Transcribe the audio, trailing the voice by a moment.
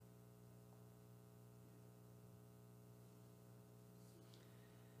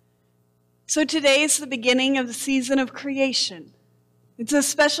So today is the beginning of the season of creation. It's a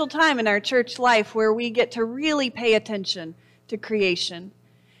special time in our church life where we get to really pay attention to creation.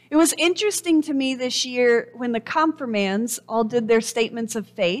 It was interesting to me this year when the confirmands all did their statements of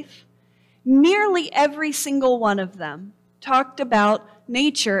faith. Nearly every single one of them talked about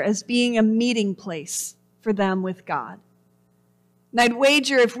nature as being a meeting place for them with God. And I'd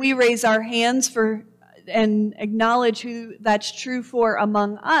wager if we raise our hands and acknowledge who that's true for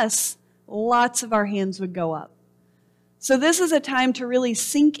among us, lots of our hands would go up. So this is a time to really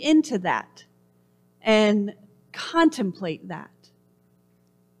sink into that and contemplate that.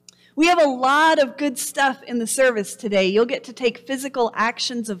 We have a lot of good stuff in the service today. You'll get to take physical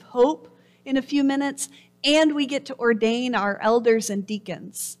actions of hope in a few minutes, and we get to ordain our elders and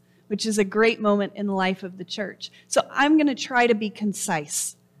deacons, which is a great moment in the life of the church. So I'm going to try to be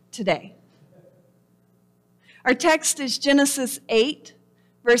concise today. Our text is Genesis 8,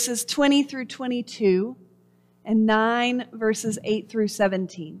 verses 20 through 22, and 9, verses 8 through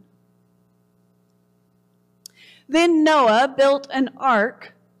 17. Then Noah built an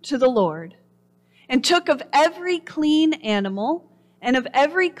ark to the Lord, and took of every clean animal and of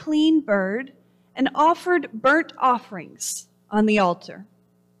every clean bird, and offered burnt offerings on the altar.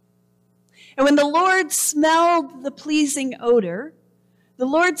 And when the Lord smelled the pleasing odor, the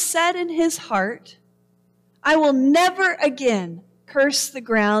Lord said in his heart, I will never again curse the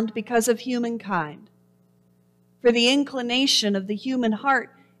ground because of humankind. For the inclination of the human heart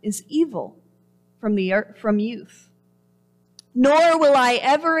is evil from youth. Nor will I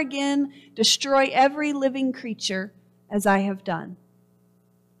ever again destroy every living creature as I have done.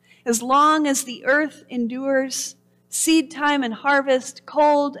 As long as the earth endures, seed time and harvest,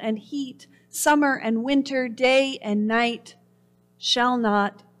 cold and heat, summer and winter, day and night shall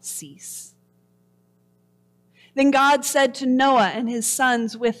not cease. Then God said to Noah and his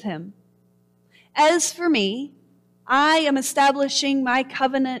sons with him, As for me, I am establishing my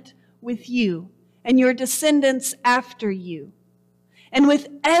covenant with you and your descendants after you, and with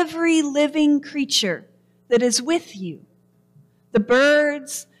every living creature that is with you, the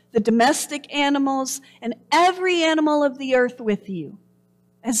birds, the domestic animals, and every animal of the earth with you,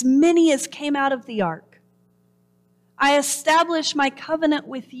 as many as came out of the ark. I establish my covenant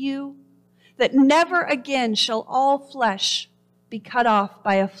with you, that never again shall all flesh be cut off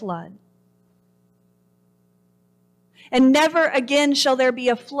by a flood. And never again shall there be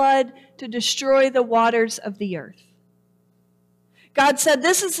a flood to destroy the waters of the earth. God said,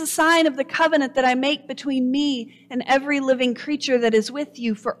 This is the sign of the covenant that I make between me and every living creature that is with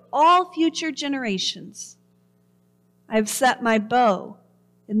you for all future generations. I have set my bow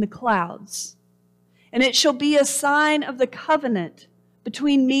in the clouds, and it shall be a sign of the covenant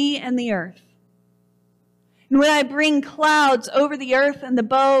between me and the earth. And when I bring clouds over the earth and the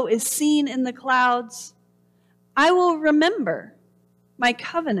bow is seen in the clouds, I will remember my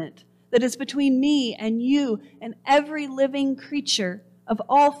covenant that is between me and you and every living creature of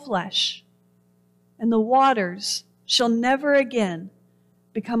all flesh. And the waters shall never again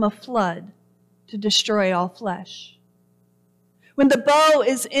become a flood to destroy all flesh. When the bow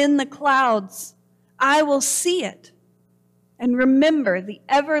is in the clouds, I will see it and remember the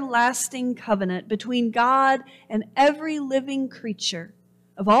everlasting covenant between God and every living creature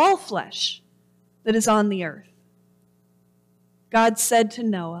of all flesh that is on the earth. God said to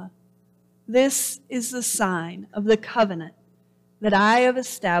Noah, This is the sign of the covenant that I have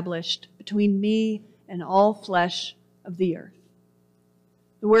established between me and all flesh of the earth.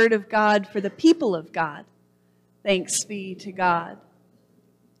 The word of God for the people of God. Thanks be to God.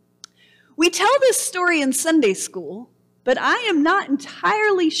 We tell this story in Sunday school, but I am not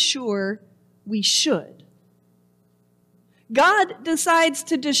entirely sure we should. God decides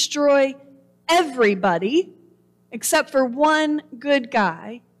to destroy everybody except for one good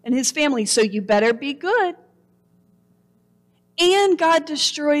guy and his family, so you better be good. And God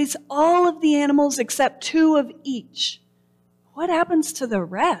destroys all of the animals except 2 of each. What happens to the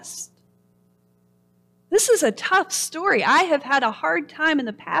rest? This is a tough story. I have had a hard time in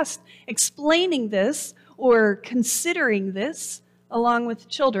the past explaining this or considering this along with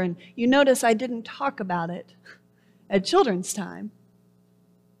children. You notice I didn't talk about it at children's time.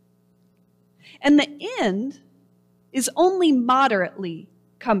 And the end is only moderately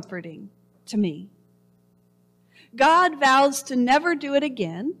comforting to me. God vows to never do it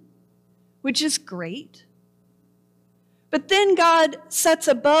again, which is great. But then God sets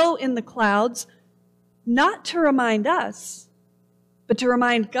a bow in the clouds, not to remind us, but to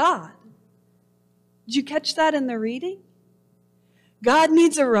remind God. Did you catch that in the reading? God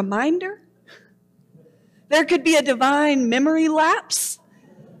needs a reminder. There could be a divine memory lapse.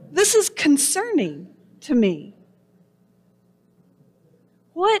 This is concerning to me.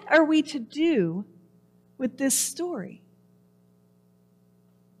 What are we to do with this story?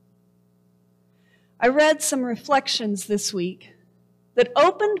 I read some reflections this week that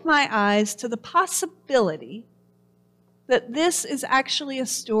opened my eyes to the possibility that this is actually a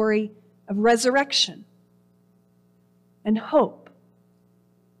story of resurrection and hope.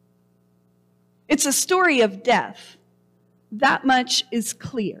 It's a story of death. That much is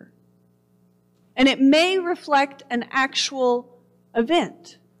clear. And it may reflect an actual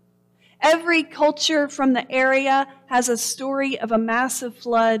event. Every culture from the area has a story of a massive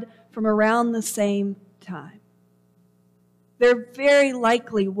flood from around the same time. There very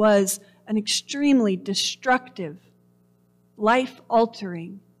likely was an extremely destructive,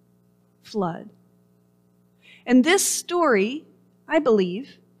 life-altering flood. And this story, I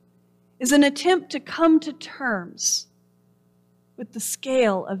believe, is an attempt to come to terms with the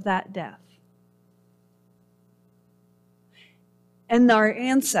scale of that death. And our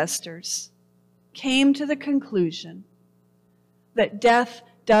ancestors came to the conclusion that death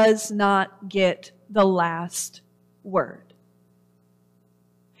does not get the last word.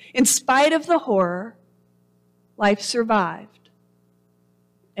 In spite of the horror, life survived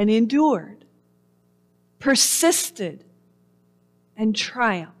and endured, persisted, and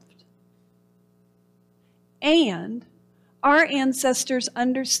triumphed. And our ancestors'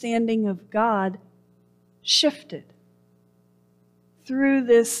 understanding of God shifted through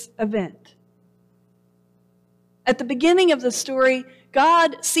this event. At the beginning of the story,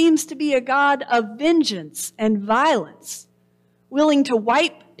 God seems to be a God of vengeance and violence, willing to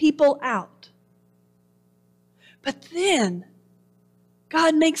wipe people out. But then,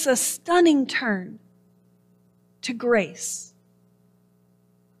 God makes a stunning turn to grace.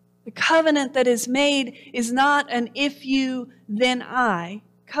 The covenant that is made is not an if you, then I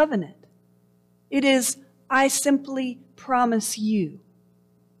covenant. It is, I simply promise you.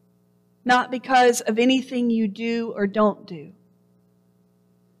 Not because of anything you do or don't do.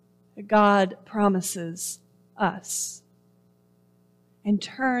 God promises us and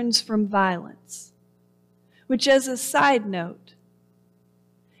turns from violence. Which, as a side note,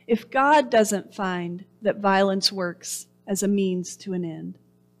 if God doesn't find that violence works as a means to an end,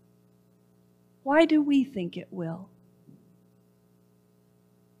 why do we think it will?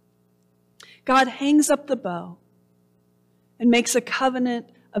 God hangs up the bow and makes a covenant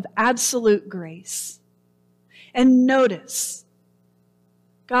of absolute grace. And notice,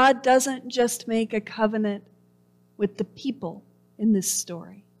 God doesn't just make a covenant with the people in this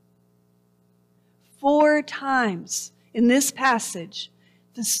story. 4 times in this passage,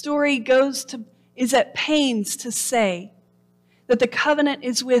 the story is at pains to say that the covenant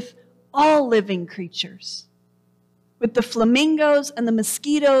is with all living creatures, with the flamingos and the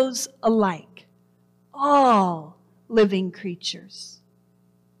mosquitoes alike. All living creatures.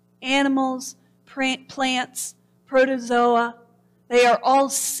 Animals, plants, protozoa, they are all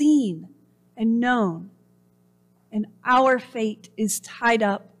seen and known, and our fate is tied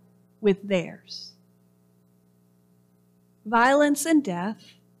up with theirs. Violence and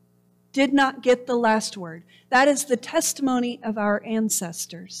death did not get the last word. That is the testimony of our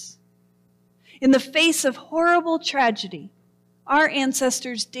ancestors. In the face of horrible tragedy, our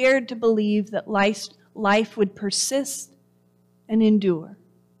ancestors dared to believe that life would persist and endure.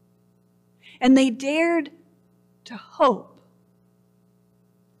 And they dared to hope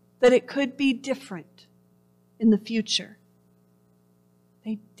that it could be different in the future.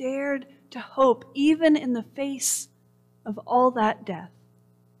 They dared to hope even in the face of all that death.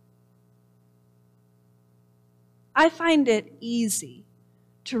 I find it easy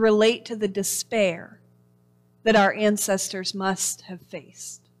to relate to the despair that our ancestors must have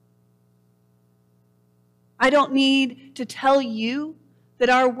faced. I don't need to tell you that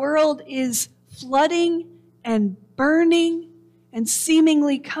our world is flooding and burning and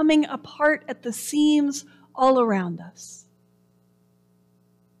seemingly coming apart at the seams all around us.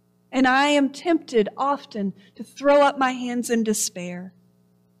 And I am tempted often to throw up my hands in despair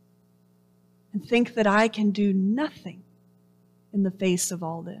and think that I can do nothing in the face of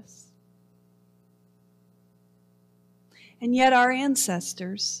all this. And yet our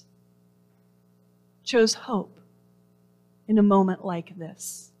ancestors chose hope in a moment like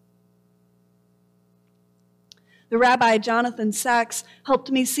this. The Rabbi Jonathan Sacks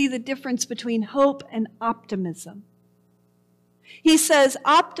helped me see the difference between hope and optimism. He says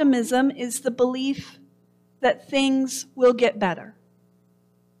optimism is the belief that things will get better.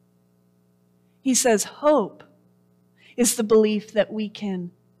 He says hope is the belief that we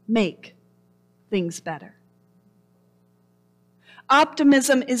can make things better.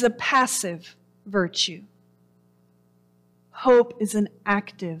 Optimism is a passive virtue. Hope is an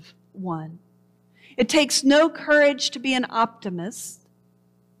active one. It takes no courage to be an optimist,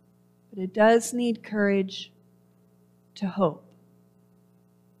 but it does need courage to hope.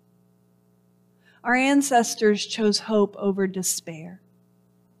 Our ancestors chose hope over despair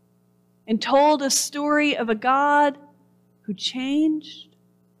and told a story of a God who changed,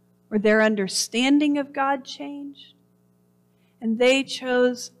 or their understanding of God changed, and they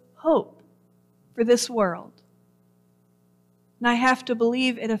chose hope for this world. And I have to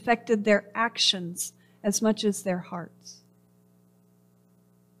believe it affected their actions as much as their hearts.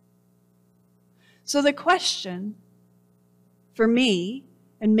 So the question for me,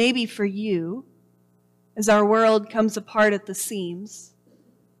 and maybe for you, as our world comes apart at the seams,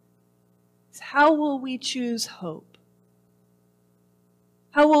 is how will we choose hope?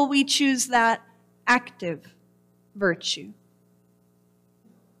 How will we choose that active virtue?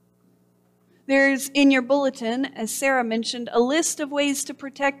 There's in your bulletin, as Sarah mentioned, a list of ways to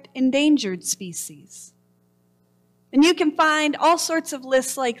protect endangered species. And you can find all sorts of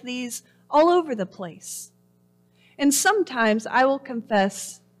lists like these all over the place. And sometimes, I will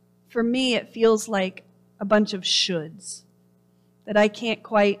confess, for me it feels like a bunch of shoulds that I can't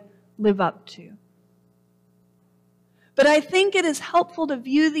quite live up to. But I think it is helpful to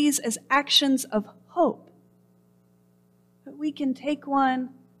view these as actions of hope. That we can take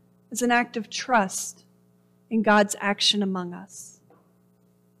one as an act of trust in God's action among us.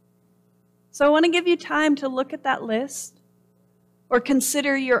 So I want to give you time to look at that list or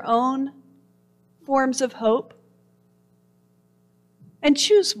consider your own forms of hope and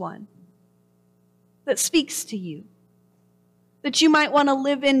choose one that speaks to you, that you might want to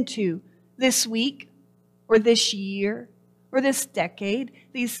live into this week or this year or this decade.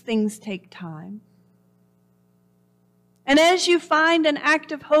 These things take time. And as you find an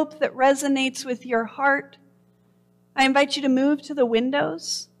act of hope that resonates with your heart, I invite you to move to the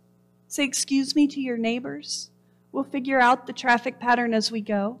windows. Say, "Excuse me," to your neighbors. We'll figure out the traffic pattern as we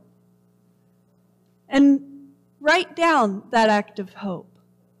go. And write down that act of hope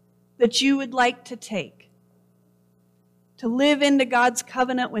that you would like to take to live into God's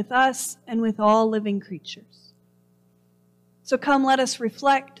covenant with us and with all living creatures. So come, let us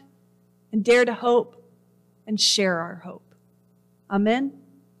reflect and dare to hope and share our hope. Amen.